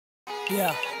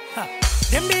Yeah. Huh.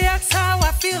 Them they ask how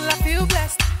I feel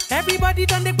blessed. Everybody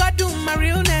done they do my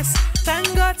realness.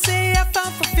 Thank God say I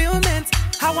found fulfillment.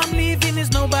 How I'm living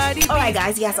is nobody. Alright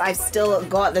guys, yes, I've still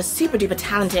got the super duper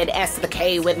talented S to the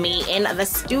K with me in the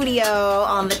studio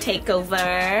on the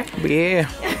takeover. Yeah.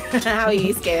 How are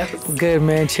you, Scales? Good,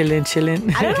 man. Chilling.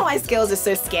 I don't know why Scales is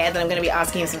so scared that I'm going to be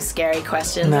asking him some scary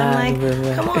questions. Nah, I'm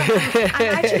like, come on,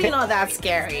 I'm actually not that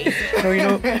scary.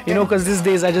 No, because these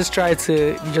days I just try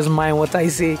to just mind what I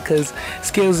say, because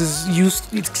Scales is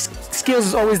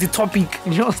always the topic.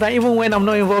 It's not even when I'm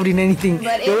not involved in anything.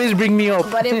 They always bring me up.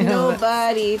 But if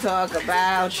nobody talk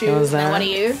about you, then what are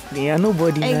you? Yeah,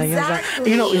 nobody.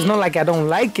 Exactly. It's not like I don't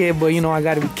like it, but I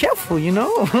gotta be careful.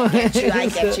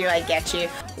 I get you.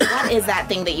 What is that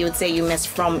thing that you would say you missed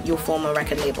from your former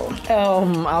record label?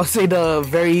 I'll say the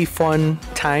very fun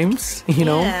times.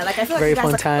 Yeah, like I feel like very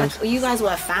fun times. Like, you guys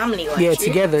were a family, weren't you?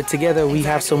 Together exactly. We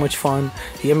have so much fun.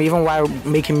 Even while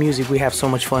making music, we have so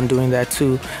much fun doing that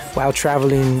too. While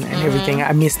traveling and everything,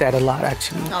 I miss that a lot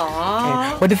actually.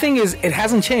 Aww. But the thing is, it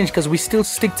hasn't changed because we still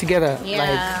stick together.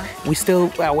 Yeah. Like we still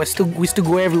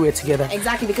go everywhere together.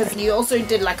 Exactly, because you also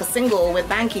did like a single with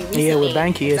Banky recently. Yeah, with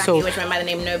Banky. Exactly, So which went by the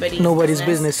name Nobody's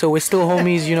Business. So we're still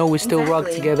homies. We still Exactly. rock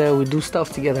together. We do stuff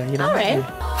together. All right.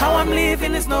 Yeah. How I'm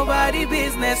living is nobody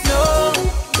business. No.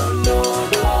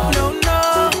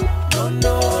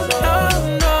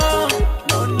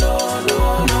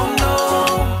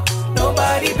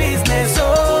 Nobody business.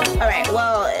 All right.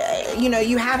 Well,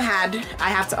 you have had. I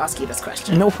have to ask you this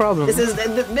question. No problem.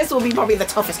 This will be probably the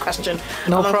toughest question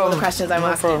among all the questions I'm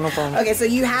asking. No problem. Okay, so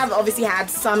you have obviously had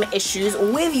some issues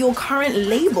with your current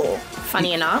label.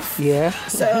 Funny enough. Yeah.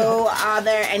 So, are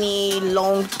there any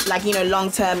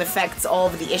long-term effects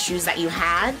of the issues that you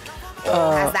had?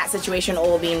 Or has that situation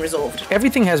all been resolved?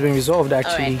 Everything has been resolved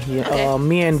actually. Right. Yeah. Okay.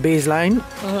 Me and Baseline,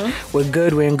 we're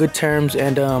good. We're in good terms,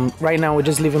 and right now we're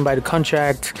just living by the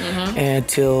contract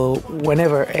until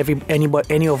whenever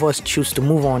any of us choose to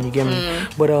move on. You get me?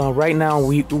 But right now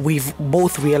we've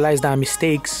both realized our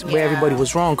mistakes where everybody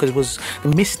was wrong, because the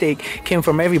mistake came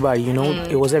from everybody.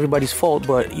 It was everybody's fault.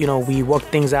 But we worked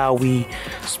things out. We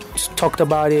talked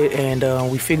about it, and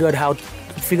we figured out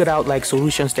like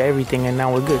solutions to everything, and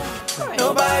now we're good. Right.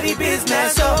 Nobody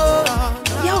business.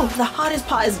 Yo, the hardest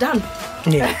part is done.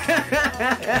 Yeah.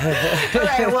 All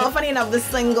right, well, funny enough, the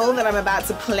single that I'm about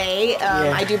to play,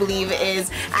 I do believe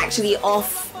is actually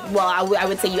off. Well, I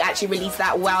would say you actually released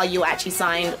that while you actually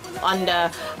signed under,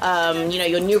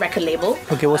 your new record label.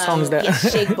 Okay, what song is that?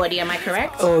 Yes, Shake Body, am I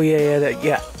correct? Oh,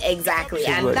 yeah. Exactly, Shake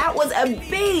and Body. That was a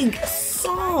big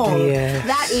song. Yes.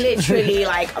 That literally,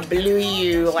 blew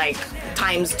you,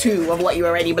 ×2 of what you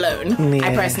already blown, Yeah.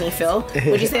 I personally feel.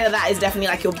 Would you say that is definitely,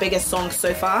 your biggest song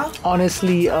so far?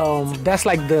 Honestly, that's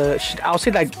I'll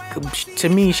say to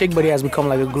me, Shake Body has become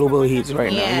like a global hit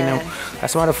right now.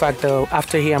 As a matter of fact,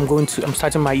 after here, I'm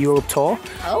starting my Europe tour.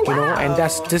 Oh, wow. And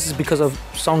this is because of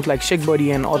songs like Shake Body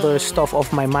and other stuff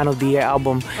off my Man of the Year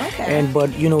album. Okay.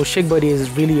 But Shake Body is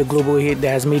really a global hit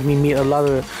that has made me meet a lot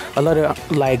of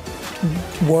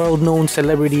world-known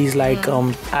celebrities like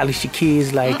Alicia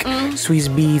Keys, like Swiss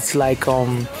Beats,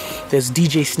 there's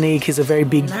DJ Snake. He's a very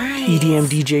big EDM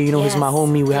DJ. He's my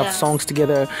homie. We have songs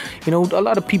together. A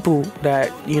lot of people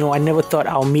that I never thought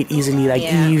I'll meet easily, like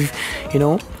Eve.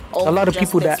 A lot of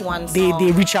people that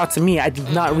they reach out to me. I did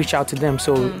not reach out to them.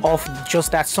 So off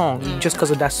just that song, just because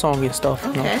of that song and stuff.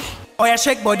 Oh yeah,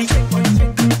 shake body.